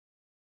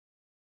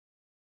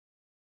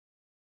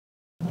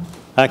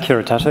Kia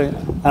ora tātou.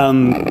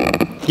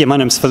 My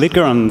name's Phil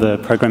Edgar. I'm the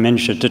Program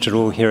Manager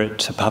Digital here at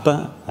Te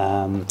Papa.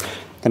 Going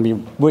to be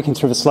working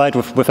through the slide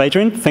with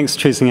Adrian. Thanks for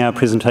choosing our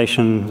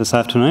presentation this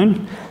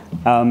afternoon.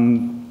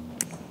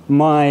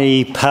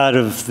 My part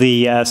of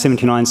the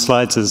 79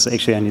 slides is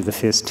actually only the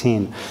first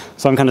 10.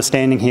 So I'm kind of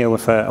standing here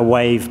with a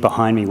wave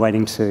behind me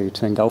waiting to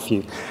engulf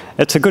you.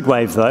 It's a good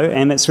wave though,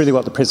 and that's really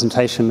what the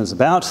presentation is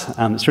about.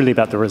 It's really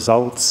about the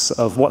results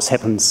of what's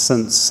happened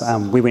since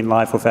we went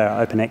live with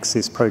our open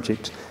access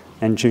project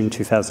in June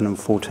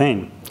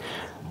 2014.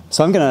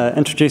 So I'm going to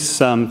introduce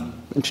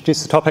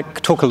the topic,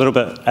 talk a little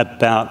bit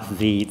about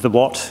the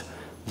what,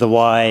 the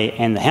why,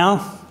 and the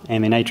how,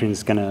 and then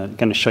Adrian's going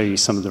to show you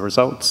some of the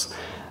results.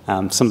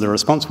 Some of the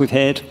response we've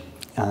had,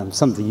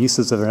 some of the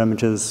uses of our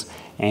images,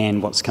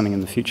 and what's coming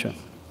in the future.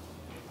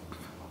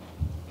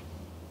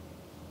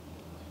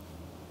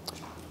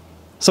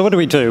 So what do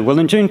we do? Well,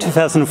 in June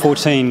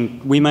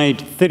 2014, we made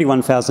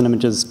 31,000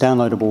 images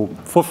downloadable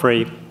for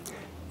free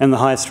in the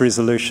highest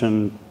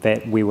resolution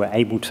that we were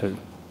able to.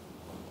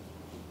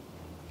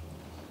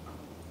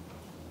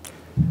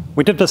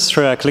 We did this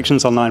through our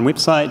Collections Online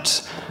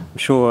website. I'm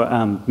sure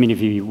many of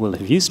you will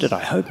have used it, I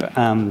hope.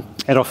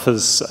 It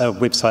offers a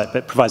website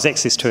that provides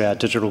access to our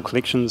digital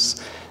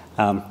collections,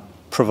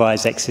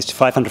 provides access to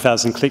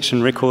 500,000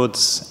 collection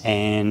records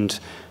and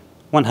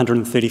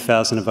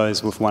 130,000 of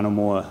those with one or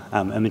more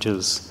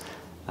images.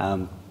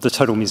 The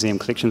total museum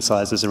collection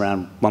size is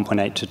around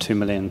 1.8 to 2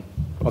 million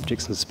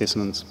objects and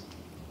specimens.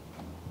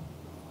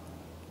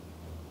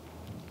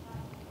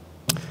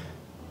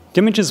 The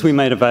images we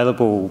made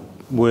available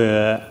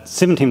were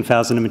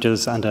 17,000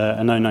 images under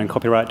a no known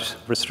copyright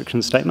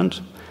restriction statement.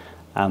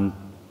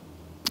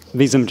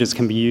 These images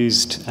can be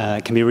used,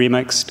 can be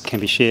remixed, can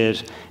be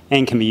shared,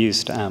 and can be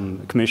used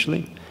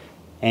commercially.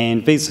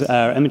 And these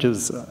are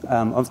images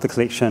of the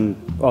collection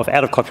of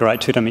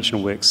out-of-copyright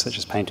two-dimensional works such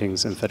as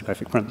paintings and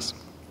photographic prints.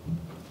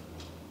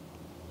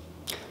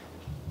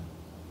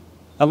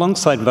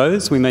 Alongside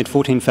those, we made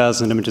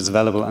 14,000 images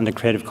available under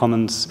Creative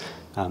Commons,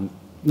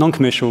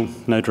 non-commercial,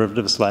 no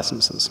derivatives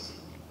licenses.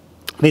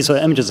 These are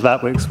images of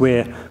artworks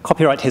where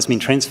copyright has been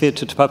transferred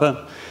to Te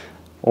Papa,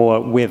 or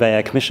where they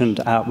are commissioned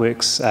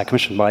artworks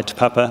commissioned by Te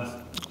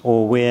Papa,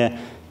 or where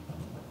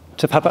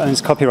Te Papa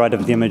owns copyright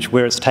of the image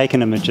where it's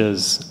taken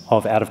images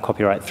of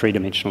out-of-copyright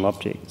three-dimensional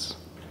objects.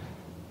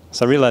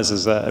 So I realise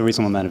there's a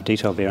reasonable amount of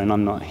detail there, and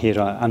I'm not here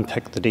to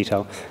unpick the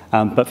detail,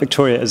 but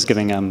Victoria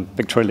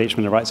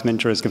Leachman, the rights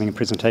manager, is giving a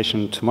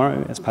presentation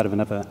tomorrow as part of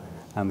another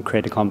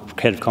Creative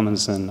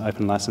Commons and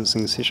open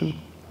licensing session.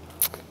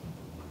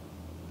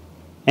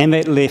 And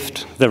that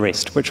left the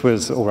rest, which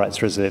was all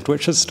rights reserved,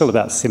 which is still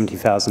about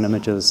 70,000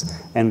 images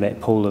in that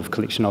pool of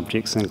collection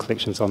objects and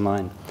Collections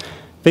Online.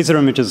 These are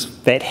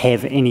images that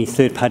have any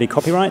third-party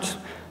copyright,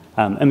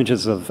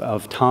 images of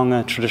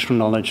taonga, traditional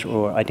knowledge,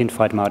 or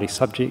identified Māori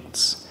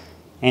subjects,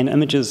 and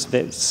images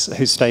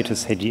whose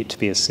status had yet to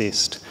be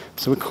assessed.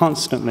 So we're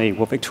constantly,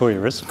 well,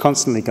 Victoria is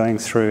constantly going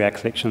through our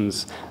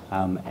collections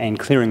and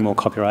clearing more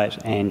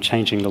copyright and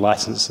changing the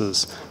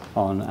licenses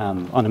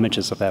on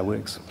images of our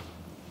works.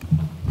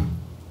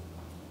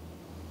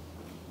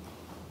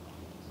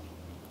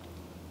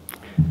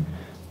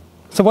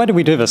 So why do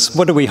we do this?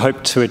 What do we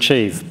hope to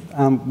achieve?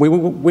 We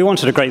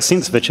wanted a great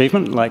sense of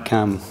achievement, like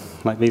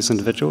these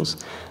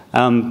individuals,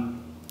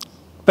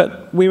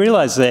 but we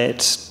realised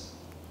that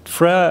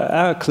for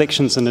our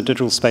collections in the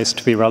digital space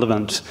to be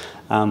relevant,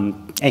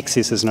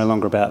 access is no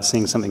longer about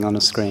seeing something on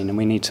a screen, and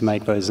we need to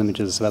make those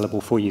images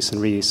available for use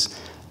and reuse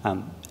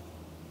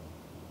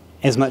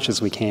as much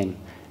as we can.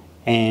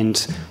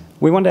 And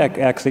we want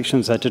our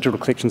collections, our digital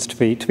collections, to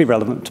be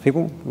relevant to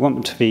people. We want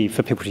them to be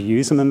for people to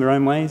use them in their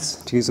own ways,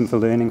 to use them for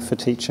learning, for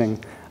teaching,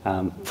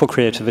 for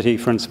creativity,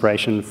 for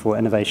inspiration, for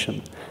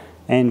innovation.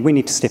 And we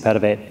need to step out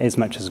of that as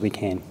much as we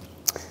can.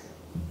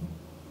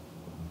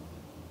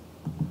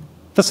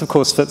 This, of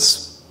course,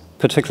 fits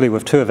particularly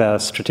with two of our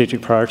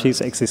strategic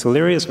priorities, access all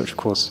areas, which, of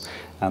course,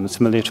 is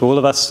familiar to all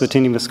of us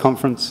attending this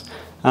conference,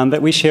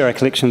 that we share our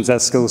collections, our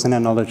skills, and our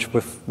knowledge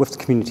with the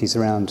communities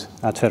around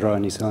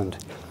Aotearoa, New Zealand,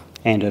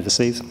 and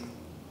overseas.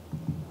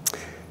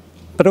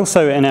 But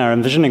also in our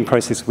envisioning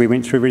process we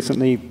went through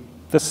recently,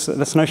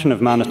 this notion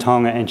of mana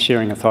taonga and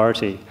sharing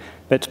authority,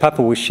 that Te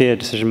Papa will share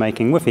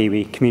decision-making with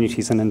iwi,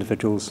 communities and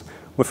individuals,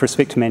 with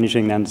respect to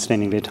managing and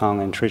understanding their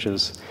taonga and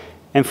treasures.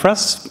 And for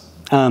us,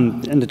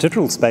 in the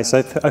digital space,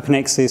 open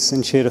access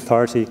and shared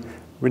authority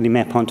really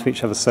map onto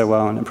each other so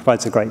well, and it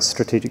provides a great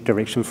strategic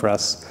direction for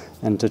us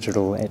in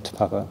digital at Te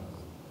Papa.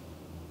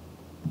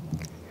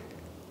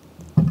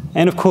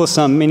 And of course,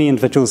 many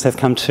individuals have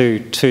come to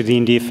the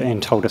NDF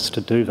and told us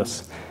to do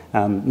this.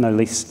 No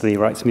least the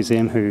Rights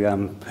Museum,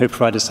 who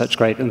provided such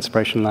great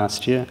inspiration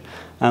last year.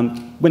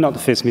 We're not the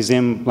first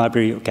museum,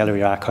 library,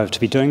 gallery, or archive to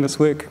be doing this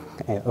work,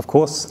 of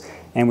course,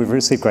 and we've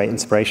received great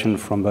inspiration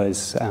from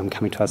those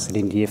coming to us at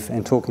NDF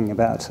and talking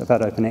about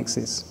open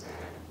access.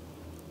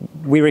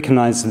 We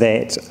recognise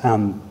that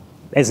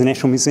as a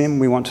national museum,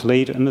 we want to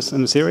lead in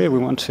this area. We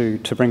want to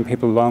bring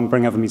people along,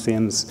 bring other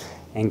museums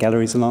and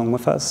galleries along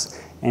with us,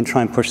 and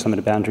try and push some of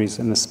the boundaries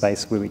in this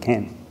space where we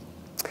can.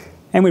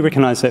 And we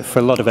recognise that for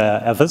a lot of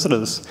our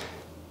visitors,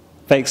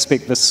 they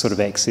expect this sort of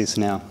access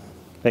now.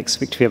 They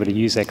expect to be able to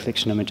use our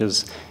collection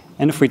images,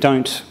 and if we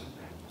don't,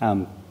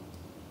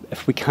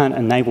 if we can't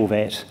enable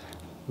that,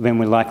 then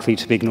we're likely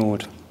to be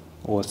ignored,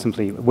 or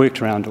simply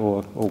worked around,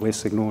 or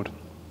worse, ignored.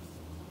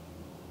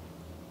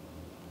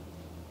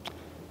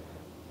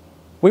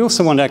 We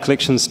also want our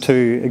collections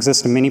to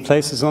exist in many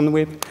places on the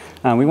web.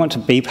 We want to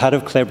be part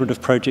of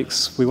collaborative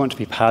projects. We want to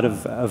be part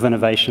of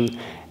innovation.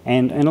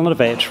 And a lot of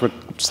that,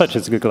 such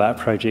as the Google Art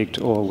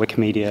Project or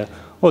Wikimedia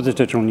or the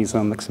Digital New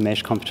Zealand Mix and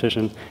Mash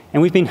competition.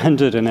 And we've been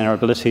hindered in our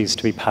abilities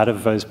to be part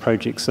of those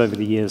projects over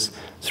the years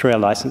through our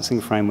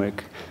licensing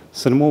framework.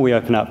 So the more we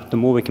open up, the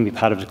more we can be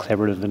part of the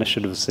collaborative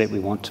initiatives that we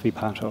want to be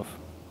part of.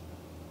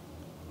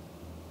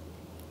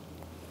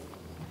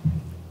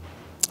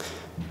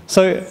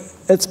 So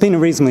it's been a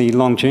reasonably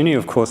long journey,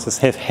 of course. This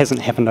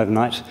hasn't happened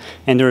overnight,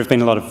 and there have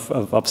been a lot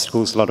of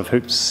obstacles, a lot of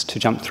hoops to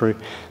jump through.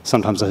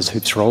 Sometimes those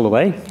hoops roll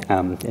away,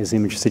 as the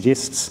image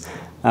suggests,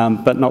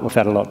 but not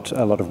without a lot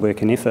of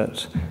work and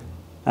effort.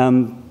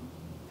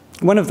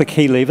 One of the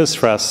key levers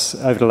for us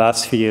over the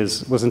last few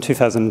years was in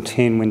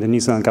 2010 when the New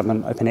Zealand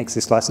Government Open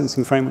Access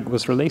Licensing Framework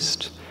was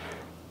released.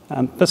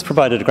 This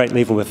provided a great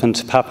level within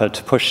Te Papa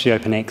to push the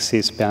open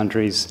access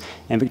boundaries,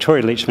 and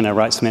Victoria Leachman, our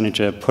rights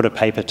manager, put a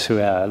paper to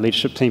our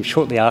leadership team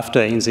shortly after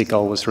NZ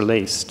Goal was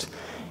released.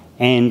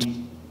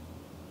 And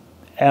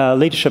our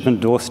leadership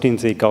endorsed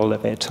NZ Goal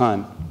at that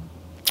time.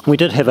 We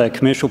did have a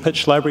commercial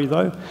pitch library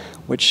though,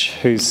 which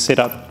was set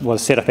up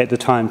at the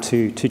time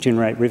to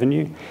generate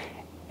revenue.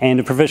 And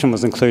a provision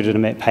was included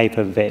in that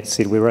paper that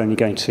said we were only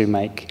going to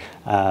make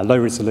low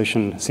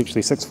resolution,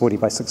 essentially 640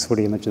 by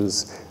 640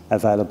 images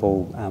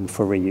available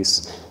for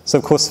reuse. So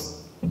of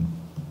course,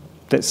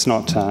 that's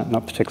not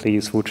particularly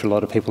useful to a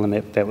lot of people, and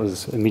that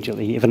was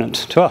immediately evident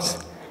to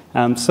us.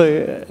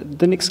 So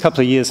the next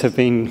couple of years have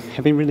been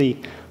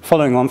really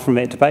following on from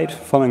that debate,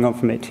 following on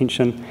from that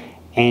tension,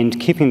 and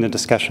keeping the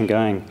discussion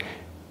going.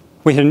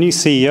 We had a new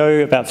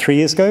CEO about 3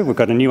 years ago. We've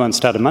got a new one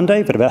started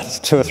Monday, but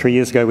about 2 or 3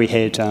 years ago we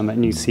had a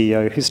new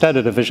CEO who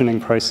started a visioning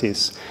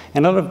process.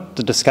 And a lot of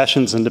the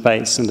discussions and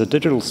debates in the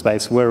digital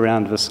space were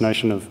around this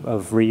notion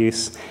of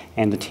reuse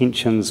and the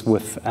tensions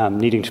with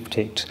needing to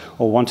protect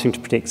or wanting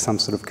to protect some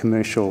sort of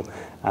commercial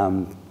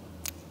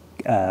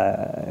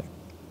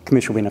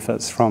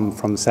benefits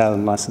from sale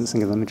and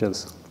licensing of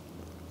images.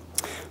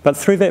 But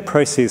through that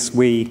process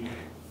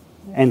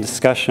and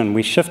discussion,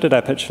 we shifted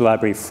our picture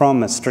library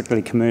from a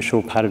strictly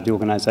commercial part of the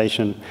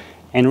organisation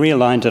and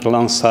realigned it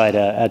alongside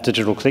our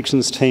digital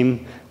collections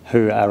team,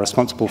 who are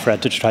responsible for our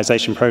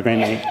digitisation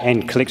program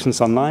and collections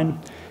online.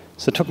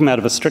 So it took them out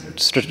of a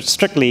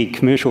strictly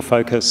commercial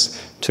focus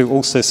to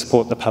also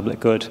support the public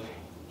good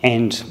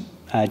and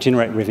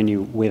generate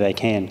revenue where they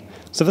can.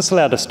 So this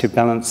allowed us to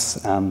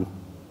balance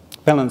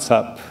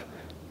up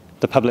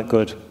the public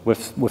good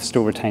with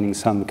still retaining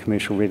some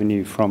commercial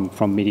revenue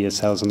from media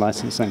sales and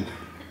licensing.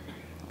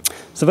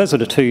 So those are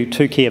the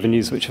two key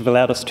avenues which have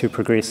allowed us to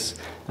progress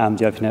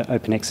the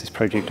open access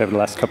project over the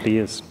last couple of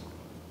years.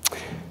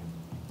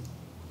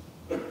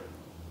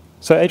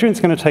 So Adrian's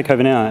going to take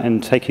over now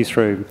and take you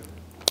through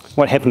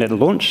what happened at the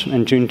launch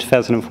in June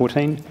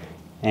 2014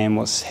 and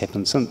what's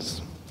happened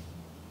since.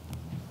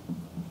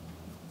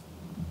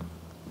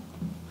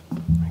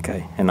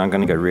 Okay, and I'm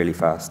going to go really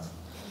fast.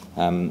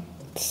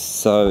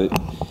 So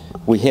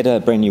we had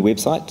a brand new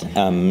website.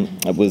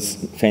 It was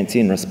fancy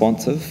and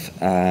responsive.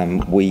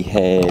 We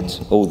had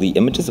all the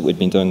images that we'd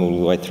been doing all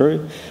the way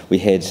through. We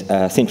had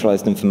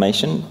centralised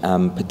information,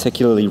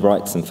 particularly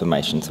rights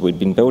information. So we'd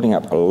been building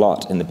up a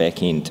lot in the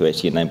back end to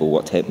actually enable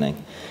what's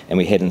happening, and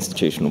we had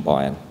institutional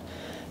buy-in.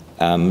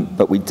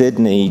 But we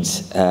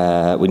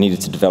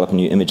needed to develop a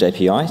new image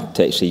API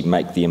to actually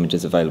make the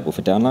images available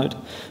for download.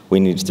 We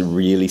needed to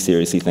really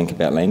seriously think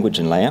about language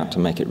and layout to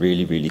make it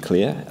really, really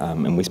clear,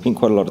 and we spent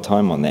quite a lot of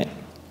time on that.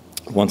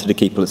 Wanted to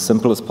keep it as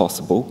simple as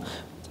possible,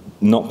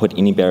 not put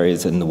any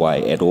barriers in the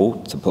way at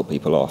all to put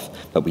people off,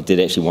 but we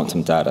did actually want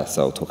some data,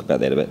 so I'll talk about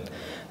that a bit.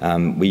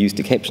 We used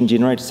a caption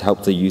generator to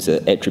help the user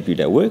attribute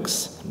our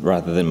works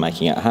rather than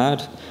making it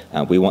hard.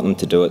 We want them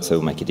to do it, so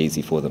we'll make it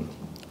easy for them.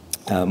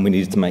 We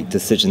needed to make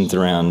decisions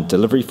around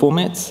delivery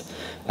formats,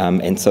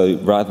 and so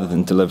rather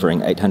than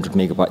delivering 800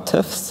 megabyte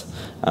TIFFs,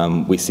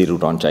 we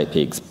settled on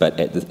JPEGs, but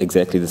at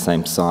exactly the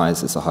same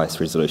size as the highest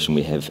resolution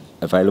we have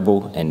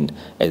available and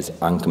as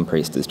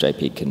uncompressed as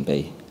JPEG can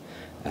be.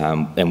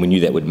 And we knew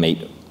that would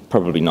meet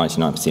probably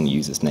 99% of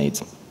users'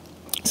 needs.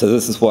 So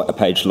this is what a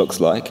page looks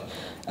like.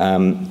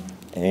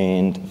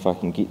 And if I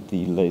can get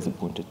the laser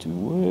pointer to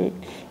work.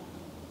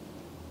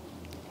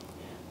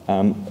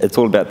 It's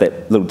all about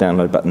that little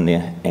download button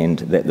there and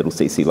that little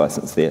CC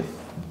license there,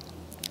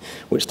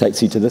 which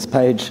takes you to this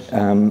page,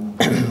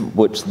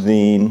 which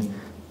then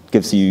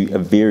gives you a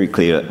very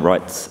clear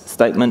rights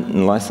statement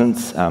and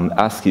license,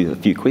 asks you a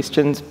few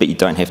questions, but you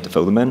don't have to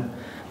fill them in,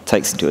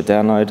 takes you to a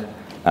download,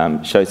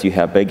 shows you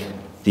how big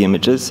the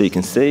images, so you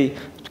can see,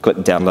 click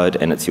download,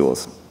 and it's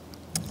yours.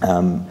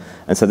 And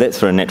so that's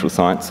for a natural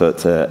science, so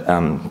it's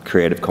a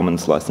Creative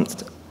Commons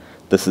licensed.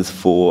 This is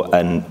for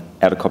an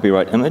out of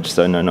copyright image,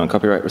 so no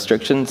non-copyright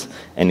restrictions.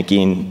 And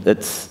again,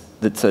 it's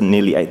a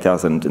nearly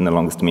 8,000 in the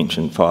longest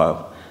dimension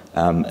file.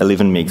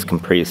 11 megs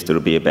compressed,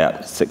 it'll be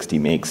about 60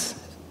 megs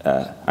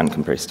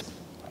uncompressed.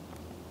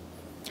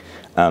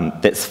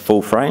 That's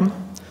full frame,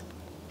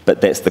 but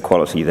that's the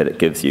quality that it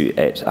gives you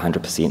at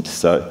 100%.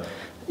 So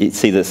you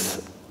see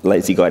this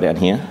lazy guy down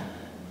here?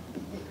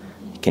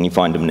 Can you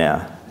find him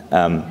now?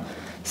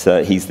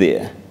 So he's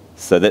there.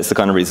 So that's the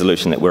kind of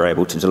resolution that we're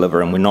able to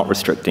deliver, and we're not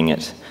restricting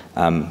it.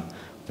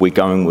 We're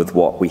going with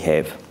what we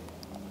have.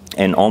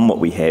 And on what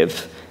we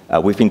have,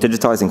 we've been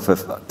digitizing for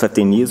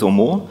 15 years or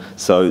more,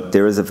 so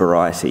there is a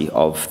variety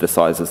of the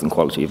sizes and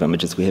quality of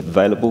images we have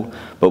available.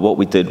 But what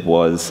we did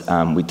was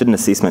we did an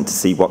assessment to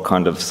see what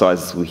kind of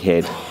sizes we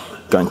had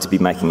going to be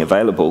making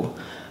available.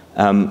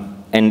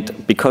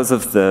 And because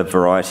of the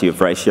variety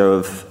of ratio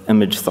of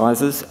image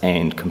sizes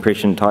and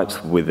compression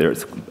types, whether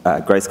it's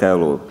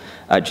grayscale or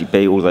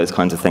RGB, all those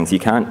kinds of things, you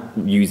can't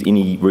use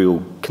any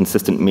real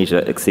consistent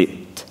measure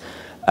except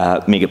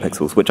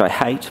megapixels, which I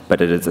hate,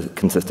 but it is a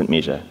consistent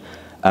measure.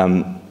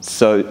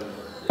 So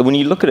when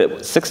you look at it,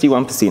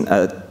 61%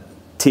 are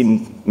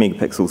 10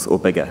 megapixels or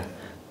bigger,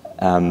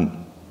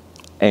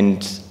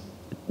 and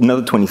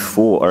another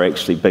 24 are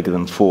actually bigger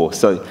than 4.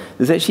 So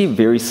there's actually a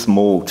very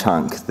small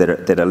chunk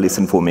that are less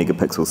than 4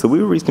 megapixels. So we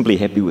were reasonably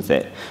happy with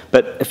that.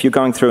 But if you're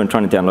going through and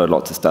trying to download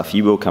lots of stuff,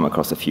 you will come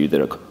across a few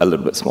that are a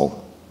little bit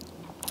small.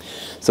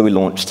 So we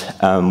launched.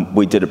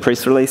 We did a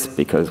press release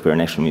because we're a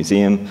national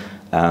museum.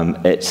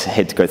 It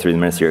had to go through the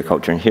Ministry of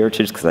Culture and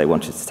Heritage because they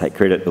wanted to take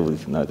credit,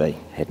 even though they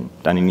hadn't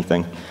done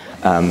anything.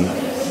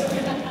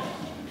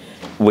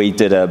 We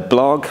did a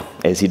blog,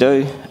 as you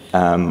do.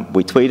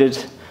 We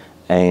tweeted.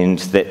 And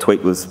that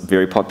tweet was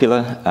very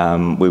popular.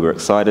 We were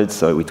excited,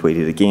 so we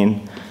tweeted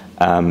again.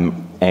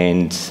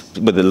 And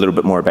with a little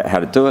bit more about how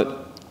to do it,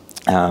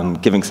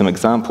 giving some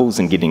examples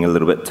and getting a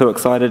little bit too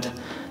excited,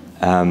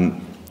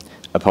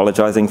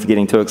 apologising for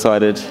getting too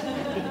excited.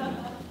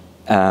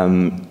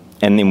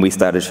 And then we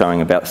started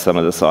showing about some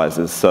of the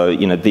sizes. So,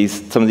 you know,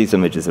 some of these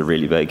images are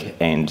really big,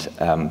 and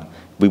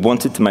we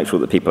wanted to make sure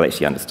that people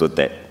actually understood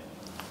that.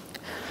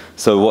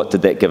 So what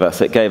did that give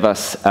us? It gave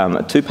us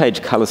a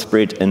 2-page colour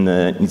spread in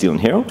the New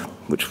Zealand Herald,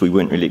 which we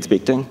weren't really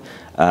expecting.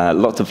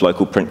 Lots of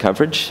local print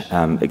coverage,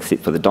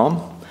 except for the Dom.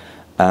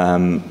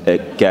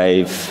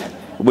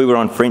 We were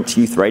on French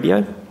youth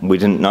radio. We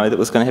didn't know that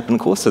was going to happen,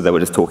 of course, so they were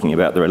just talking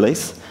about the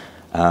release,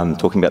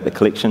 talking about the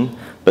collection.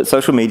 But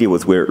social media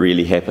was where it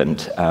really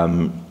happened.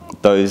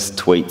 Those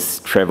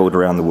tweets travelled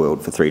around the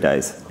world for 3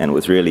 days, and it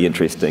was really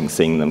interesting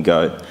seeing them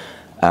go.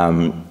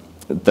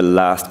 The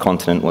last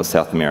continent was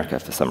South America.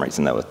 For some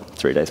reason, they were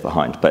 3 days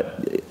behind.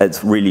 But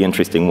it's really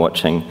interesting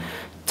watching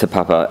Te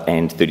Papa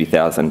and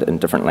 30,000 in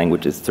different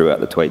languages throughout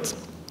the tweets.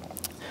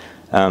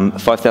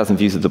 5,000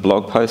 views of the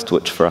blog post,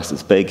 which for us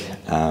is big.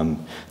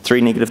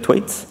 3 negative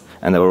tweets,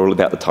 and they were all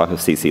about the type of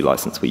CC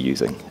license we're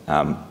using.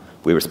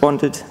 We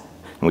responded,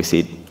 and we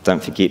said,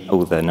 don't forget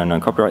all the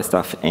no-copyright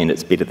stuff, and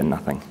it's better than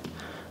nothing.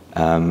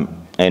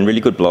 And really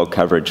good blog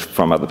coverage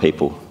from other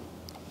people.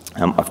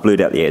 I've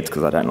blued out the ads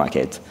because I don't like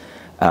ads.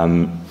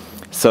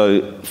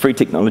 So free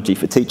technology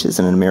for teachers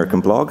in an American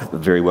blog, a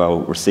very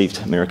well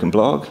received American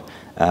blog.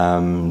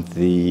 So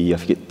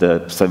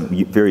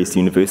various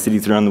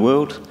universities around the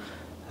world.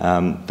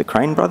 The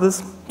Crane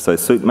brothers, so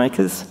suit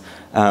makers,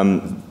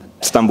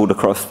 stumbled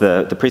across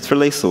the press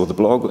release or the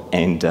blog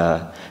and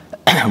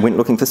went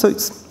looking for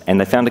suits. And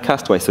they found a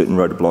Castaway suit and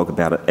wrote a blog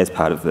about it as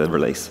part of the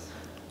release.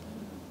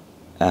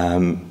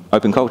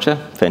 Open culture,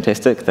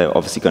 fantastic. They're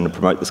obviously going to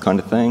promote this kind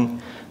of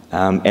thing.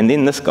 And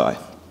then this guy.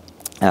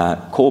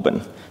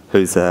 Corbin,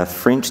 who's a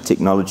French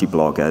technology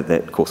blogger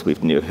that, of course,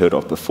 we've never heard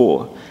of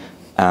before.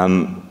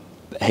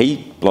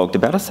 He blogged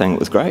about us, saying it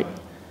was great.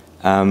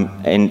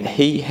 And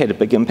he had a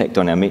big impact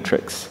on our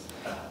metrics.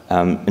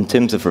 In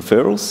terms of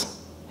referrals,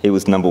 he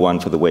was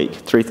 #1 for the week.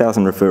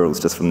 3,000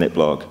 referrals just from that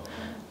blog.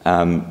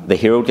 The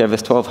Herald gave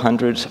us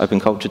 1,200, Open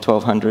Culture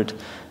 1,200.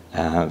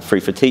 Free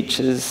for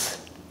Teachers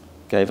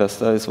gave us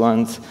those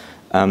ones.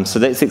 So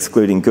that's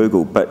excluding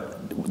Google, but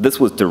this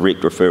was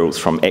direct referrals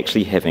from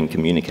actually having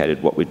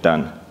communicated what we'd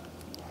done.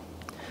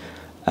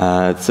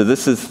 So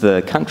this is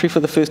the country for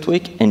the first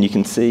week, and you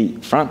can see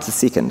France is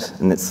second,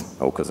 and that's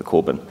all because of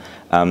Corbyn.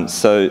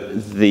 So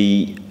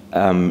the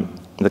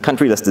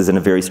country list is in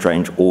a very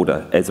strange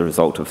order as a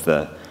result of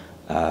the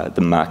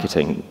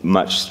marketing,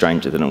 much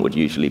stranger than it would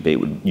usually be. It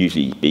would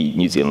usually be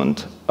New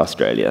Zealand,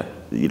 Australia,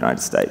 the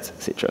United States,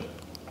 etc.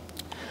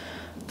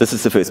 This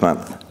is the first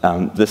month.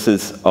 This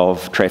is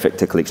of traffic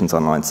to collections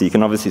online. So you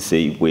can obviously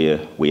see where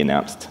we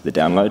announced the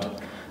download.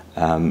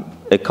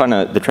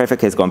 The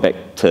traffic has gone back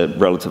to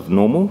relative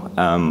normal,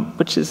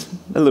 which is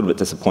a little bit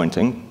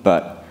disappointing,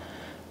 but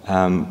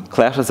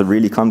clout is a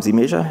really clumsy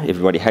measure.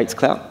 Everybody hates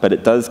clout, but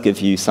it does give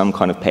you some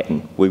kind of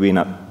pattern. We went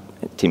up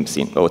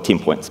 10% or 10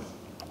 points.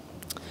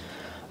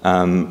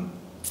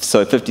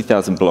 So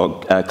 50,000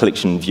 blog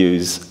collection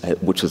views,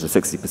 which was a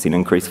 60%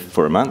 increase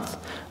for a month,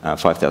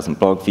 5,000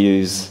 blog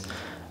views,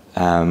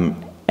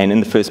 and in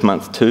the first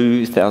month,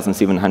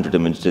 2,700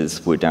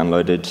 images were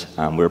downloaded.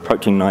 We're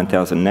approaching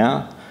 9,000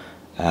 now.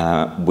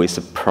 We're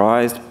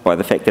surprised by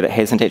the fact that it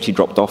hasn't actually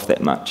dropped off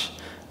that much.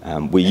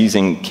 We're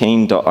using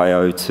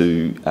keen.io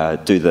to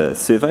do the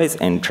surveys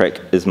and track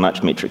as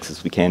much metrics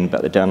as we can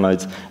about the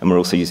downloads, and we're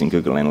also using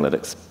Google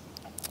Analytics.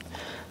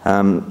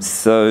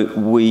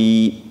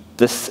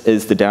 This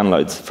is the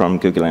downloads from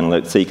Google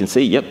Analytics. So you can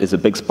see, yep, there's a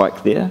big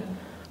spike there,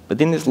 but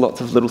then there's lots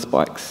of little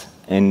spikes,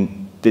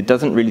 and there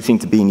doesn't really seem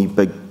to be any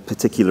big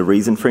particular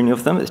reason for any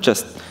of them.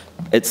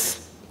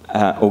 It's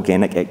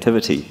organic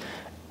activity,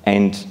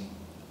 and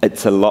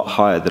it's a lot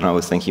higher than I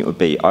was thinking it would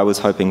be. I was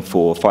hoping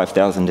for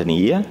 5,000 in a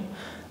year.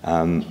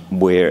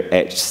 We're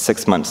at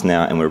 6 months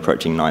now, and we're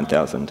approaching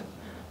 9,000.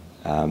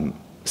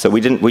 So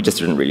we just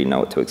didn't really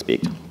know what to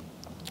expect,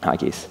 I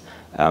guess.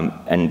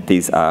 And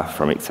these are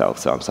from Excel,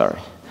 so I'm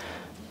sorry.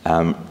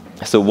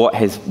 So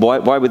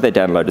why were they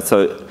downloaded?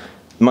 So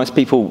most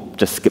people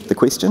just skip the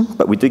question,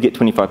 but we do get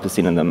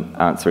 25% of them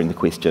answering the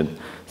question.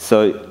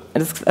 So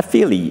it's a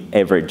fairly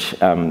average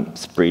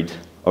spread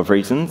of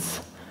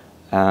reasons,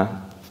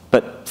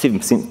 but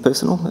 7%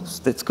 personal,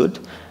 that's good.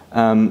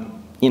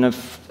 You know,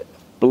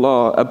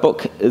 a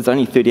book is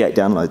only 38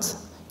 downloads,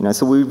 you know,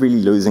 so we're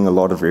really losing a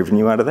lot of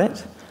revenue out of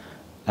that.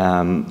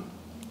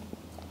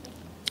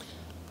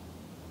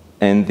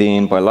 And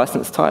then by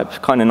license type,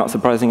 kind of not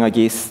surprising, I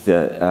guess,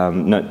 the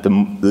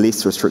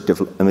less restrictive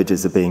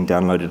images are being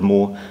downloaded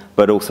more,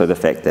 but also the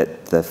fact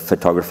that the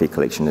photography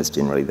collection is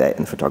generally that,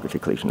 and the photography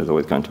collection is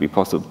always going to be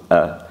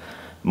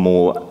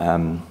more,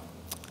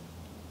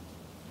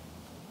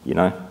 you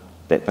know,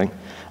 that thing,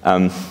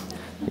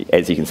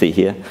 as you can see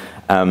here.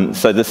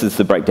 So this is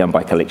the breakdown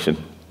by collection.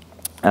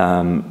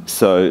 One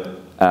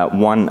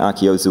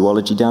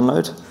archaeozoology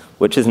download,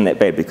 which isn't that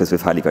bad because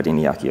we've hardly got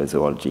any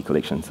archaeozoology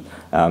collections.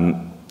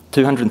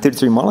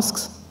 233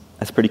 mollusks,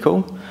 that's pretty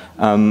cool.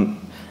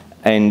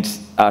 And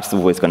arts are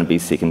always going to be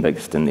second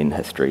biggest and then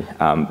history.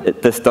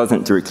 This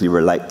doesn't directly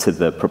relate to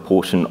the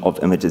proportion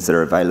of images that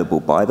are available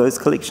by those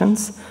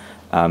collections.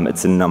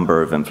 It's a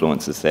number of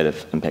influences that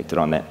have impacted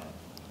on that.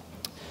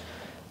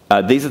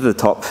 These are the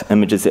top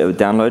images that were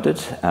downloaded.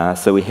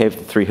 So we have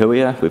the 3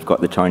 huia, we've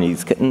got the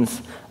Chinese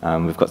kittens,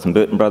 we've got some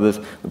Burton brothers.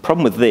 The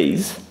problem with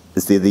these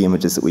is they're the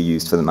images that we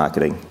used for the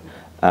marketing.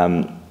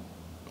 There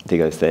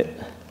goes that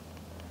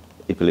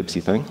epilepsy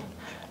thing.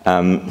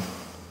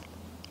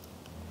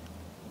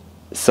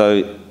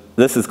 So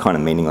this is kind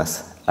of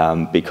meaningless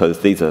because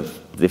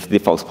they're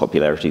false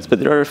popularities, but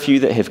there are a few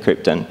that have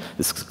crept in.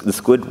 The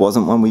squid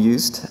wasn't one we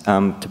used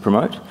to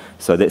promote,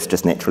 so that's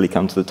just naturally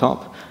come to the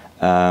top.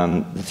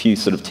 A few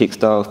sort of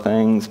textile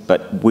things,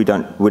 but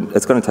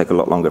it's going to take a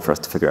lot longer for us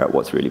to figure out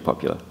what's really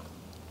popular.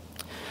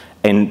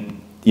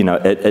 And you know,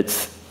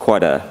 it's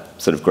quite a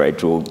sort of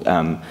gradual.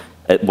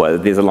 Well,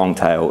 there's a long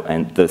tail,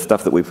 and the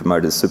stuff that we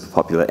promote is super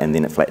popular, and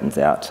then it flattens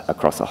out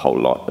across a whole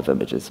lot of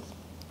images.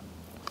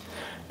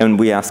 And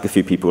we ask a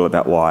few people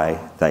about why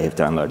they have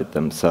downloaded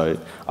them, so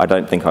I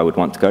don't think I would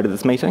want to go to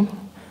this meeting.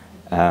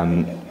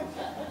 That's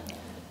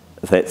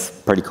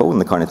pretty cool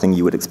and the kind of thing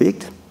you would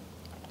expect.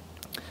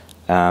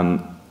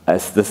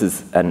 This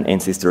is an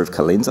ancestor of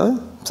Colenso,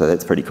 so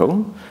that's pretty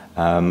cool.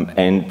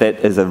 And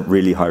that is a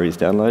really high-res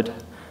download.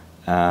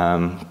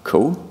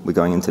 Cool, we're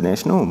going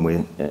international and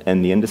we're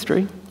in the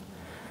industry.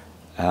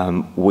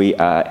 We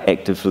are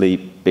actively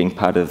being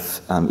part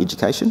of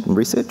education and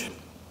research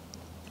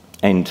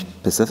and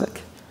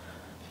Pacific.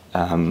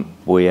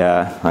 We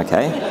are,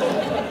 okay,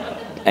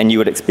 and you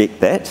would expect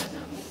that,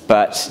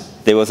 but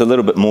there was a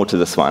little bit more to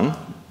this one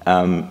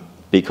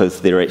because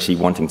they're actually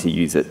wanting to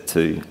use it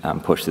to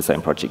push the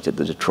same project at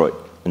the Detroit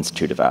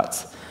Institute of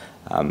Arts.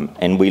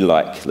 And we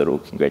like little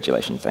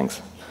congratulation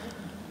things.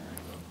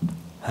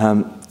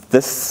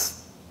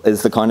 This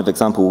is the kind of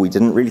example we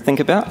didn't really think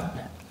about.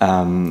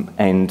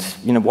 And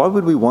you know, why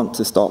would we want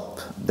to stop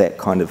that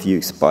kind of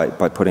use by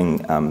putting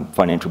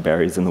financial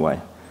barriers in the way?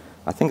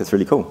 I think it's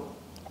really cool.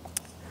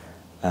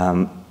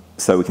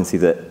 So we can see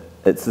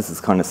that this is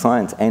kind of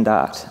science and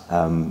art.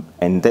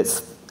 And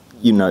that's,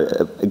 you know,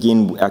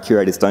 again, our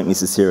curators don't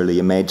necessarily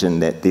imagine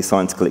that their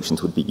science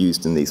collections would be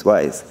used in these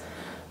ways.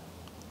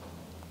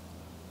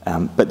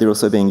 But they're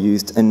also being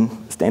used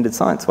in standard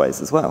science ways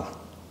as well.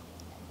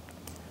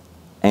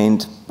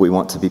 And we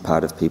want to be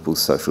part of people's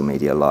social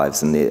media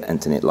lives and their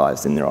internet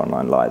lives and their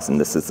online lives, and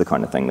this is the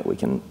kind of thing that we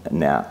can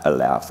now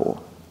allow for.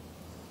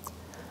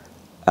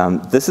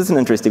 This is an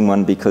interesting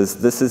one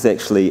because this is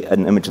actually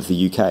an image of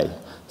the UK.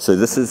 So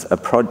this is a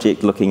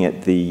project looking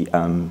at the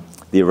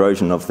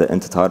erosion of the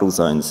intertidal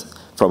zones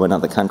from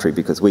another country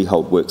because we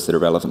hold works that are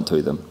relevant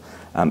to them.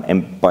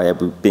 And by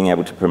being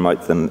able to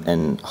promote them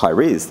in high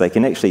res, they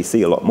can actually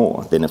see a lot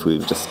more than if we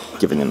were just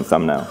giving them a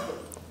thumbnail.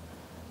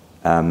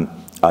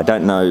 I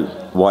don't know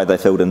why they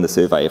filled in the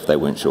survey if they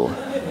weren't sure.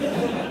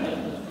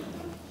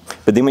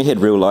 But then we had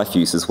real life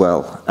use as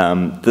well.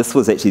 This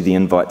was actually the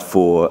invite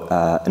for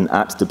an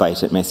arts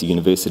debate at Massey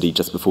University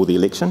just before the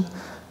election.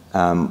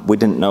 We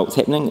didn't know what was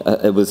happening.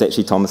 It was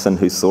actually Thomason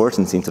who saw it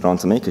and sent it on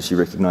to me because she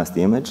recognised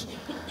the image.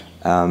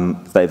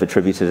 They've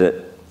attributed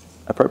it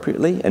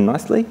appropriately and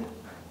nicely,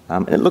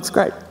 and it looks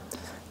great.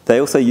 They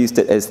also used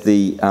it as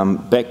the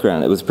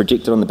background. It was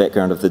projected on the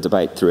background of the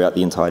debate throughout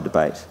the entire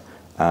debate,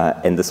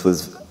 and this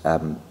was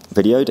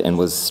videoed and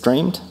was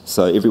streamed,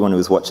 so everyone who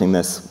was watching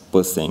this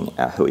was seeing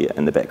our hui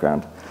in the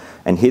background.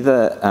 And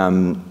Heather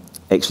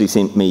actually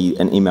sent me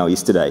an email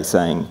yesterday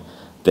saying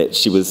that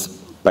she was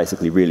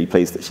basically really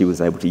pleased that she was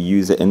able to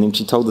use it, and then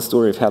she told the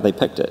story of how they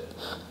picked it,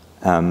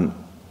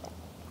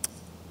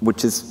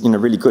 which is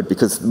really good,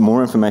 because the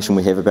more information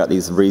we have about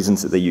these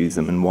reasons that they use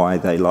them and why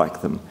they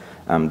like them,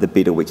 the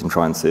better we can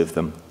try and serve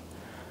them.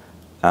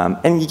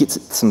 And you get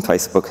some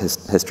Facebook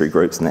history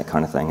groups and that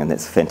kind of thing, and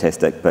that's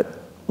fantastic, but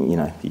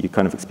you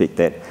kind of expect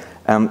that.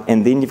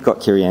 And then you've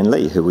got Kerry Ann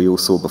Lee, who we all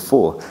saw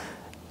before.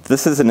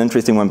 This is an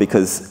interesting one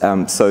because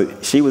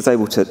so she was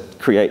able to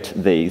create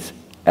these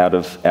out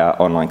of our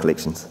online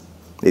collections.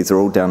 These are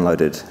all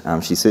downloaded.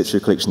 She searched her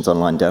collections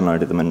online,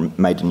 downloaded them, and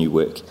made a new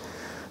work.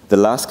 The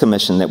last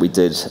commission that we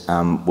did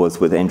was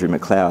with Andrew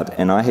McLeod,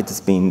 and I had to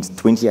spend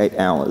 28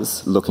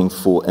 hours looking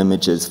for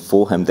images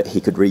for him that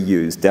he could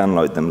reuse,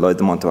 download them, load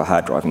them onto a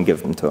hard drive and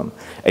give them to him.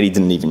 And he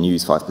didn't even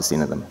use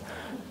 5% of them.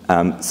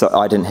 So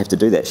I didn't have to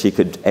do that. She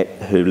could, at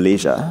her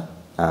leisure,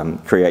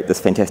 create this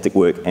fantastic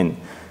work. And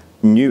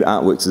new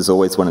artworks is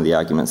always one of the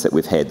arguments that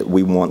we've had, that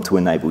we want to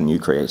enable new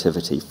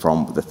creativity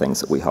from the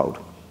things that we hold.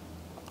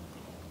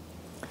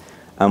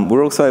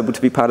 We're also able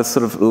to be part of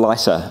sort of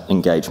lighter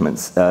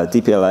engagements.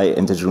 DPLA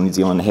and Digital New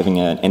Zealand are having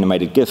an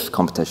animated GIF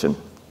competition.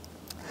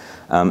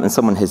 And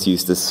someone has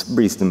used this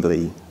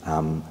reasonably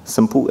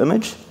simple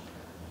image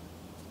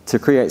to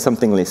create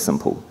something less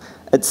simple.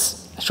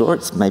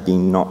 It's maybe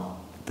not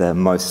the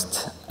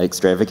most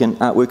extravagant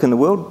artwork in the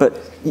world, but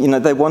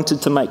they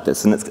wanted to make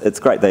this, and it's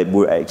great. They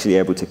were actually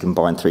able to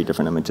combine 3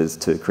 different images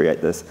to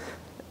create this.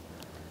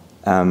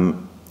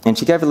 And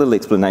she gave a little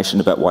explanation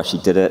about why she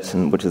did it,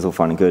 which is all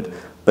fine and good,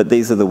 but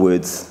these are the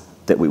words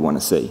that we want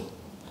to see.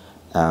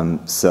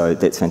 So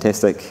that's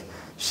fantastic.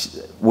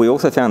 We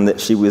also found that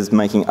she was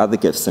making other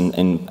GIFs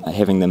and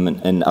having them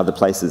in other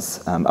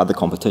places, other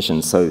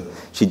competitions. So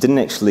she didn't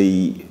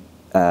actually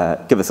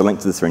give us a link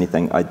to this or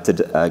anything. I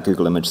did a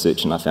Google image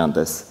search and I found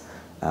this.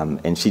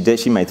 And she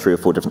actually made 3 or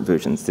 4 different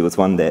versions. There was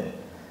one that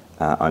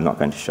I'm not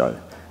going to show.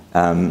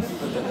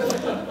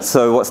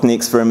 So what's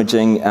next for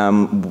imaging?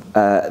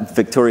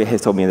 Victoria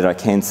has told me that I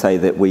can say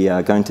that we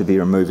are going to be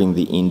removing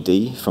the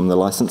ND from the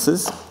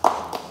licenses.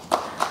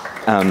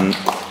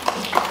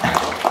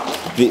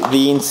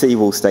 The NC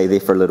will stay there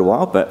for a little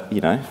while, but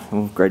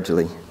we'll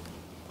gradually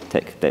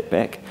take that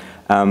back.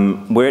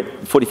 We're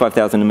at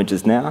 45,000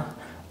 images now,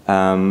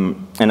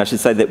 and I should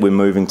say that we're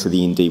moving to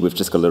the ND. We've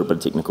just got a little bit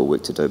of technical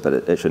work to do, but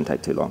it shouldn't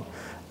take too long.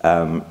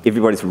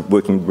 Everybody's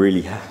working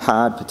really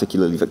hard,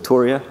 particularly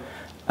Victoria.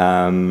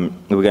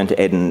 We're going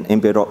to add an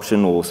embed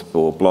option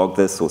or blog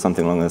this or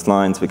something along those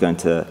lines. We're going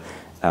to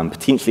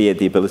potentially add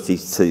the ability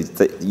to,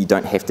 that you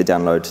don't have to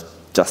download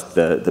just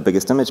the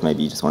biggest image,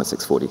 maybe you just want a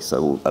 640,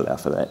 so we'll allow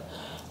for that.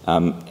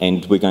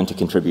 And we're going to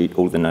contribute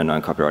all the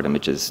no-known copyright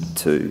images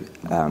to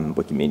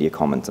Wikimedia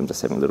Commons. I'm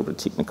just having a little bit of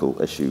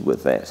technical issue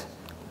with that.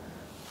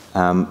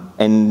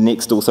 And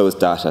next also is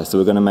data, so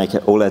we're going to make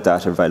all our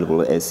data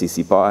available as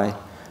CC BY.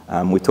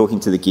 We're talking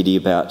to the Getty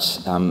about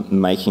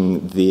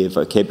making their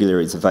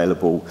vocabularies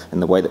available in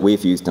the way that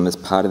we've used them as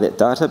part of that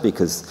data,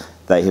 because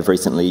they have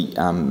recently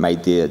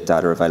made their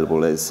data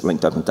available as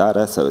linked open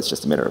data, so it's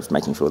just a matter of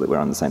making sure that we're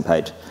on the same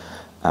page.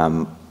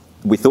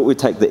 We thought we'd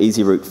take the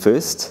easy route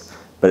first,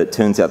 but it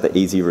turns out the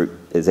easy route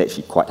is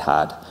actually quite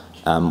hard.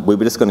 We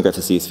were just going to go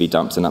for CSV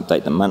dumps and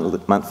update them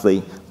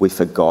monthly. We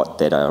forgot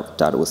that our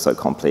data was so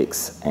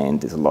complex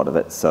and there's a lot of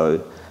it,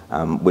 so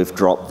we've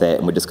dropped that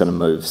and we're just going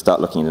to start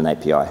looking at an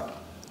API.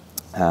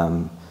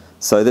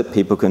 So that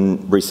people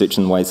can research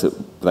in ways that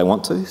they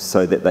want to,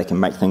 so that they can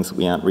make things that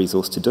we aren't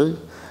resourced to do,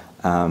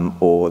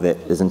 or that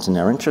isn't in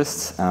our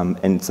interests,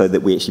 and so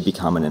that we actually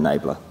become an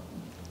enabler.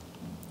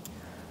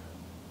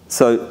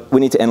 So we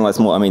need to analyse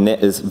more. I mean,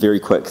 that is very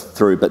quick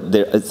through, but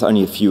it's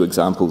only a few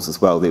examples as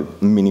well. There are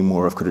many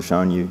more I could have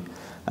shown you.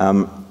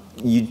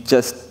 You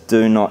just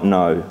do not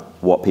know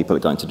what people are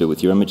going to do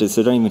with your images,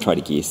 so don't even try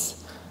to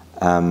guess.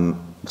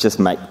 Just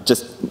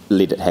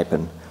let it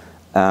happen.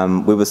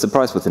 We were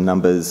surprised with the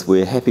numbers.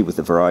 We're happy with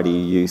the variety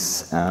of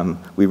use.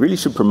 We really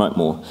should promote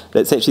more.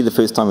 That's actually the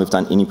first time we've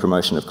done any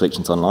promotion of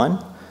collections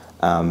online,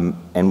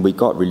 and we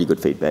got really good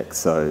feedback.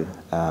 So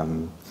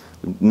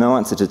no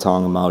answer to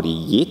taonga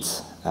Māori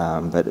yet,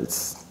 but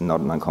it's not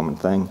an uncommon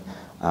thing.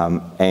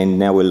 And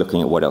now we're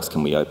looking at what else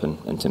can we open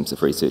in terms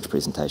of research,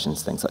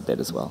 presentations, things like that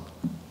as well.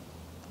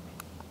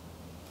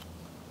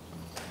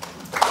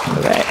 Look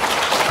at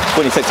that,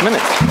 26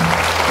 minutes.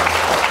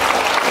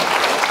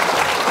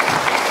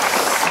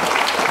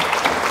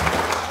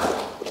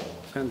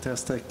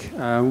 Fantastic.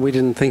 We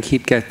didn't think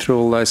he'd get through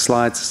all those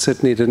slides. It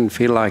certainly didn't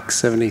feel like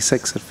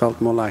 76. It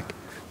felt more like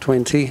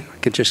 20. I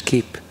could just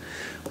keep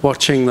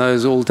watching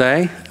those all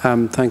day.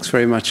 Thanks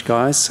very much,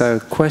 guys. So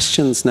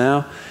questions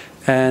now.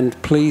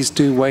 And please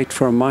do wait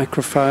for a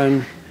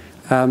microphone.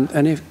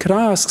 Could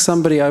I ask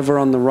somebody over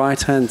on the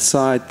right-hand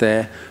side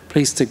there,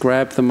 please to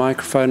grab the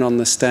microphone on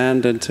the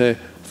stand and to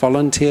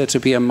volunteer to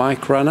be a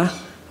mic runner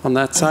on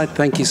that side?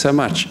 Thank you so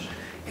much.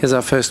 Here's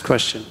our first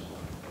question.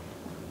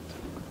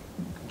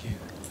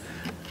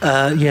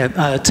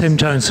 Tim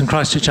Jones from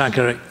Christchurch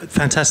Agri.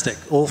 Fantastic,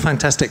 all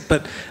fantastic.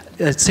 But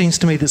it seems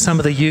to me that some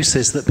of the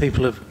uses that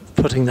people are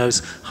putting those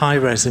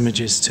high-res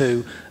images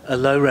to, a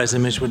low-res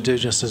image would do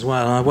just as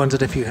well. And I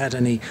wondered if you had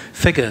any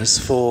figures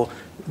for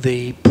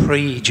the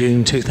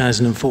pre-June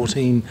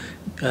 2014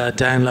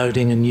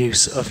 downloading and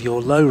use of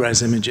your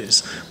low-res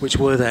images, which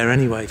were there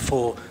anyway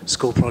for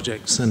school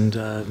projects and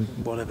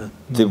whatever.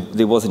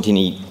 There wasn't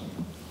any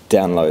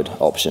download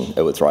option.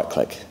 It was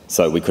right-click,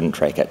 so we couldn't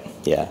track it.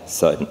 Yeah,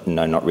 so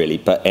no, not really.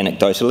 But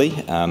anecdotally,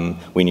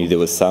 we knew there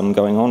was some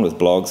going on with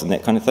blogs and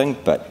that kind of thing,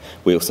 but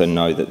we also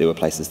know that there were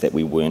places that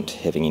we weren't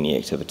having any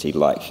activity,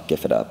 like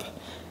GIF it up.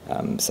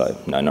 So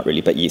no, not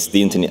really. But yes,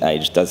 the internet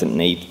age doesn't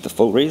need the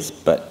full res,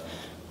 but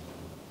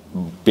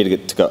better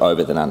to go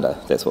over than under.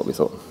 That's what we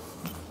thought.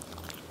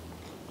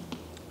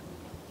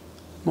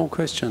 More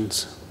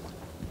questions?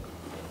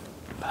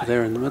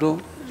 There in the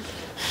middle.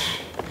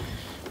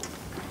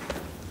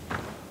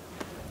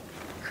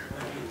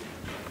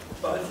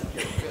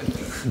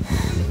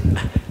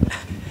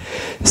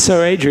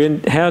 So,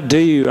 Adrian, how do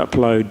you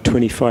upload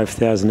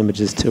 25,000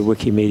 images to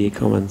Wikimedia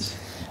Commons?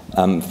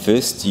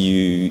 First,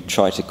 you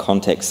try to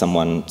contact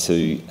someone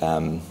to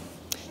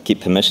get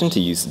permission to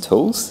use the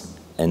tools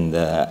in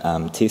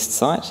the test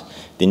site.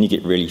 Then you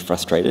get really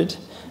frustrated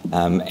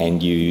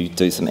and you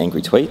do some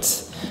angry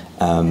tweets.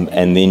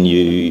 And then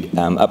you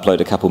upload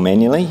a couple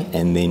manually,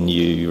 and then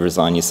you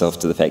resign yourself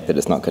to the fact that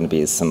it's not going to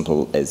be as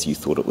simple as you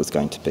thought it was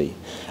going to be.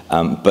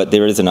 But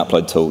there is an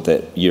upload tool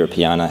that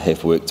Europeana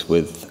have worked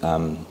with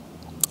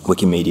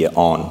Wikimedia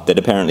on that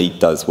apparently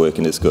does work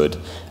and is good,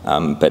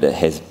 but it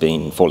has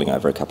been falling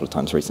over a couple of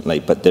times recently.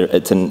 But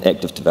it's an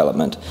active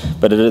development,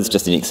 but it is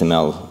just an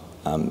XML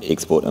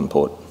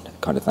export-import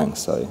kind of thing.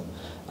 So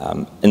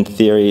in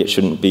theory, it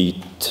shouldn't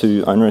be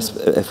too onerous.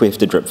 If we have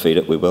to drip feed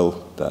it, we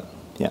will, but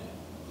yeah.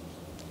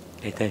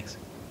 Okay, thanks.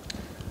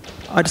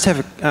 I just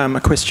have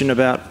a question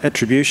about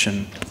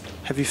attribution.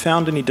 Have you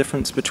found any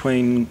difference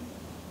between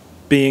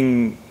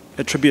being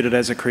attributed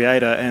as a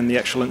creator and the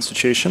actual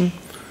institution?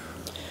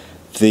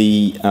 So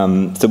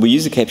we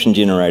use a caption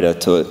generator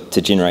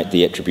to generate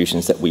the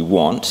attributions that we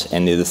want,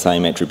 and they're the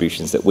same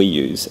attributions that we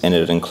use, and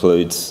it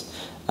includes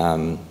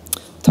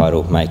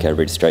title, maker,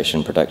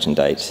 registration, production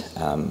date,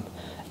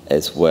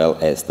 as well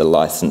as the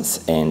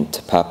license and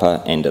te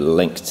papa and a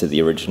link to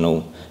the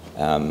original.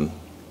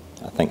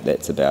 I think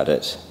that's about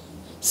it.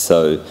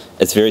 So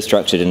it's very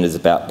structured and is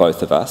about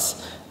both of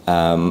us.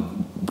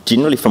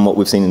 Generally, from what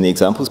we've seen in the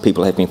examples,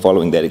 people have been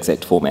following that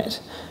exact format.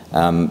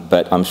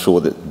 But I'm sure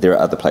that there are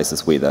other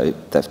places where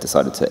they've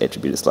decided to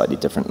attribute it slightly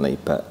differently.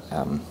 But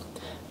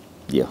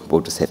yeah,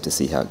 we'll just have to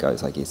see how it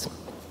goes, I guess.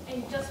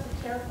 And just to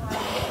clarify...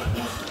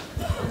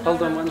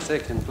 Hold on 1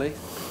 second, please.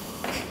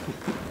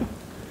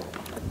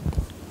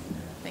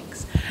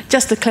 Thanks.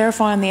 Just to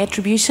clarify on the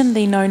attribution,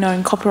 the no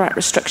known copyright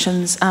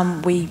restrictions,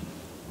 we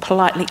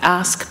politely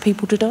ask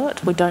people to do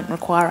it. We don't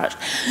require it.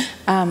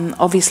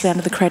 Obviously,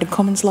 under the Creative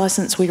Commons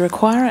licence, we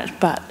require it,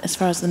 but as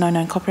far as the no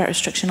known copyright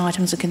restriction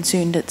items are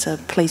concerned, it's a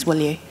please will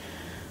you.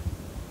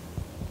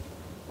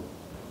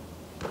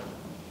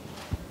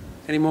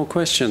 Any more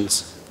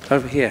questions?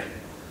 Over here.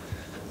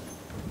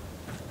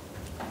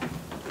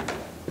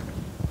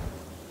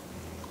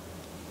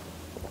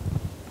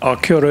 Oh,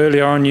 kia ora,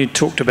 earlier on you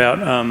talked about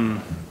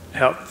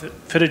how it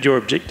fitted your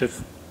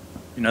objective,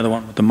 you know, the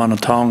one with the mana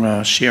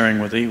taonga sharing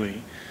with iwi.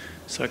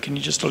 So can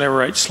you just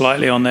elaborate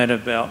slightly on that,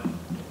 about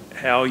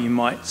how you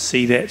might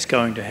see that's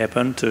going to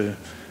happen to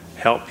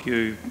help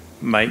you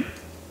make,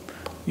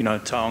 you know,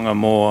 taonga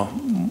more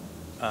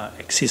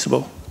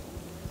accessible?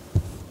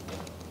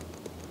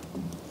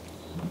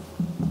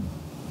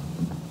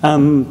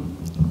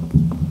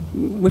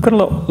 We've got a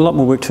lot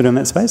more work to do in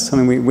that space. I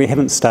mean, we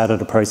haven't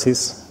started a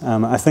process.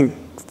 I think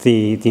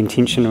the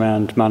intention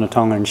around mana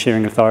taonga and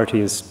sharing authority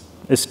is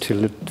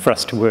for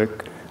us to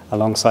work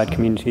alongside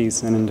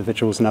communities and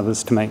individuals and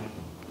others to make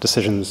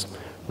decisions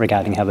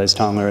regarding how those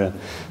taonga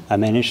are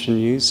managed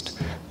and used.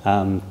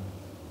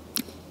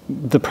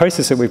 The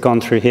process that we've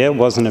gone through here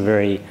wasn't a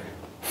very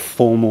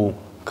formal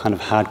kind of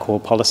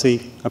hardcore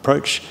policy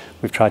approach.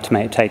 We've tried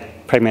to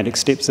take pragmatic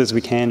steps as we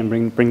can and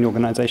bring the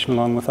organisation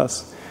along with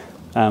us.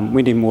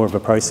 We need more of a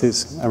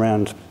process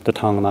around the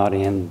taonga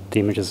Māori and the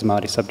images of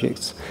Māori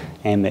subjects,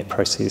 and that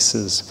process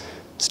is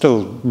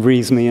still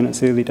reasonably in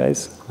its early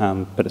days,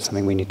 but it's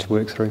something we need to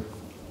work through.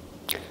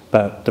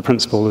 But the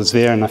principle is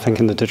there, and I think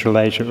in the digital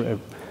age,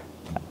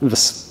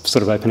 this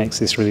sort of open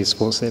access really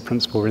supports that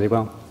principle really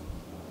well.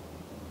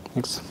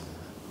 Thanks.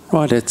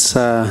 Right, it's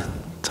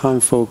time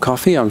for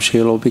coffee. I'm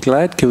sure you'll all be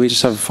glad. Can we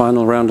just have a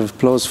final round of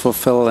applause for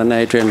Phil and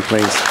Adrian,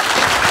 please?